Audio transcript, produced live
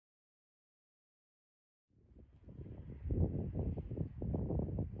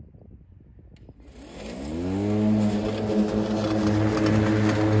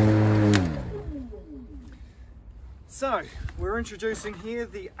So we're introducing here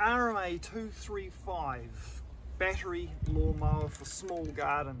the RMA 235 battery lawnmower for small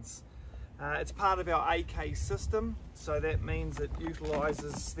gardens. It's part of our AK system, so that means it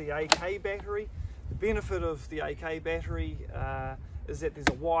utilises the AK battery. The benefit of the AK battery is that there's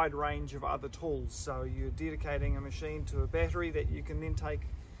a wide range of other tools, so you're dedicating a machine to a battery that you can then take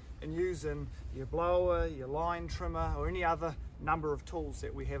and use in your blower, your line trimmer, or any other number of tools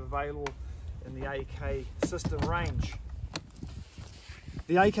that we have available in the AK system range.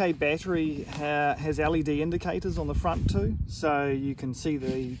 The AK battery has LED indicators on the front too, so you can see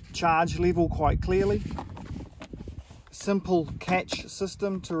the charge level quite clearly. Simple catch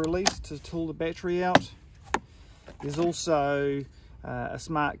system to release to pull the battery out. There's also a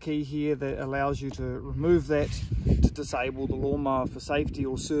smart key here that allows you to remove that to disable the lawnmower for safety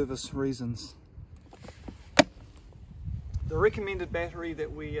or service reasons. The recommended battery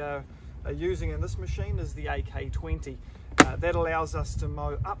that we are using in this machine is the AK20. That allows us to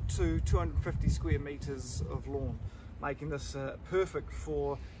mow up to 250 square meters of lawn, making this perfect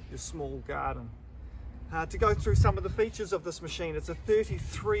for your small garden. To go through some of the features of this machine, it's a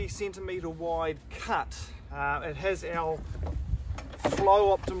 33 centimeter wide cut. It has our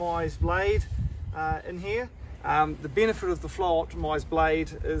flow optimized blade in here. The benefit of the flow optimized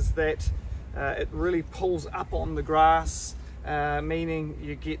blade is that it really pulls up on the grass, meaning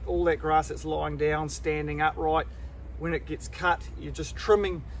you get all that grass that's lying down standing upright. When it gets cut, you're just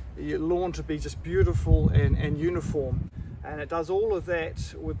trimming your lawn to be just beautiful and uniform. And it does all of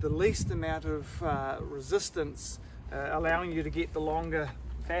that with the least amount of resistance, allowing you to get the longer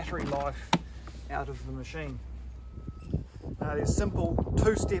battery life out of the machine. There's simple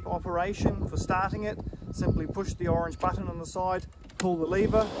two-step operation for starting it. Simply push the orange button on the side, pull the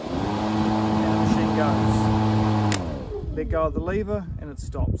lever, and the machine goes. Let go of the lever and it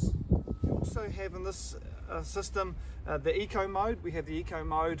stops. We also have in this system the eco mode. We have the eco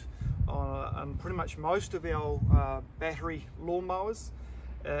mode on pretty much most of our battery lawnmowers.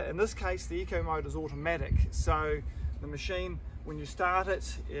 In this case, the eco mode is automatic, so the machine, when you start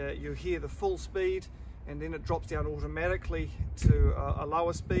it, you hear the full speed, and then it drops down automatically to a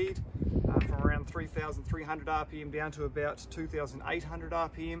lower speed from around 3,300 RPM down to about 2,800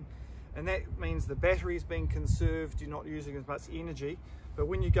 RPM, and that means the battery is being conserved, you're not using as much energy. But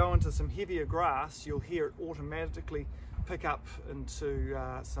when you go into some heavier grass, you'll hear it automatically pick up into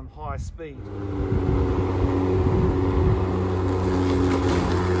some higher speed.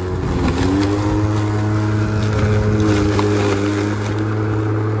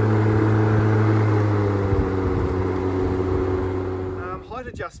 Height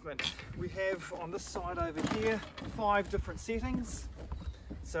adjustment. We have on this side over here 5 different settings.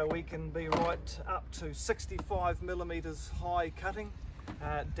 So we can be right up to 65 millimeters high cutting,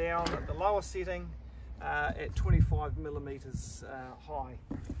 down at the lower setting at 25 millimeters high.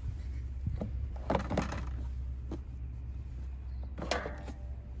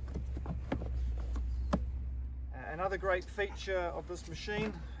 Another great feature of this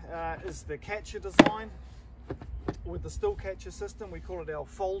machine is the catcher design. With the Stihl catcher system, we call it our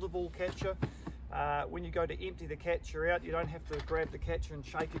foldable catcher. When you go to empty the catcher out, you don't have to grab the catcher and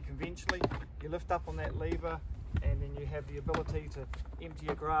shake it conventionally. You lift up on that lever and then you have the ability to empty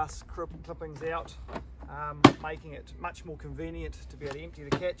your grass clippings out, making it much more convenient to be able to empty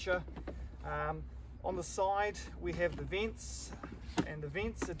the catcher. On the side we have the vents, and the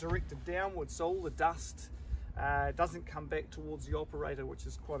vents are directed downwards, so all the dust doesn't come back towards the operator, which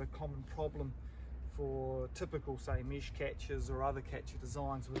is quite a common problem for typical, say, mesh catchers or other catcher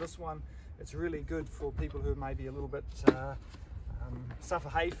designs. With this one, it's really good for people who maybe a little bit suffer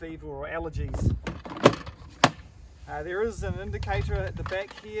hay fever or allergies. There is an indicator at the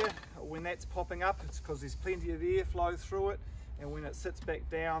back here. When that's popping up, it's because there's plenty of airflow through it, and when it sits back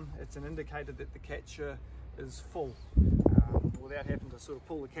down, it's an indicator that the catcher is full, without having to sort of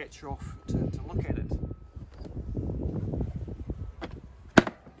pull the catcher off to look at it.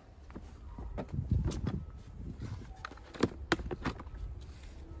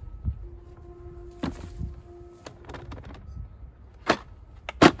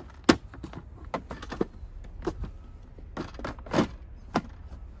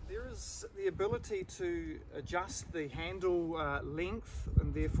 The ability to adjust the handle length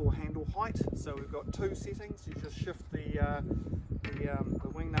and therefore handle height. So we've got 2 settings. You just shift the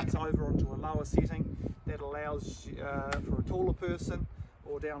wing nuts over onto a lower setting. That allows for a taller person,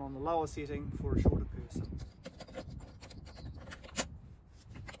 or down on the lower setting for a shorter person.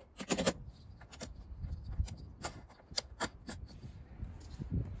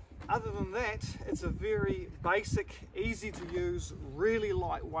 Other than that, it's a very basic, easy to use, really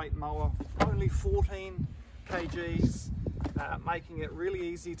lightweight mower, only 14 kgs, making it really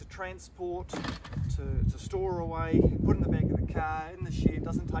easy to transport, to store away, put in the back of the car, in the shed,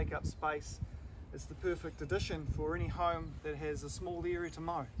 doesn't take up space. It's the perfect addition for any home that has a small area to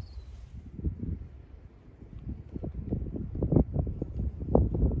mow.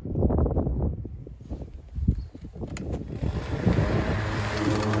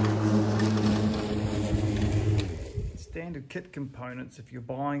 Standard kit components, if you're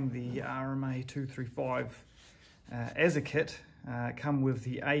buying the RMA 235 as a kit, come with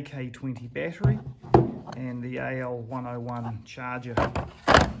the AK20 battery and the AL101 charger.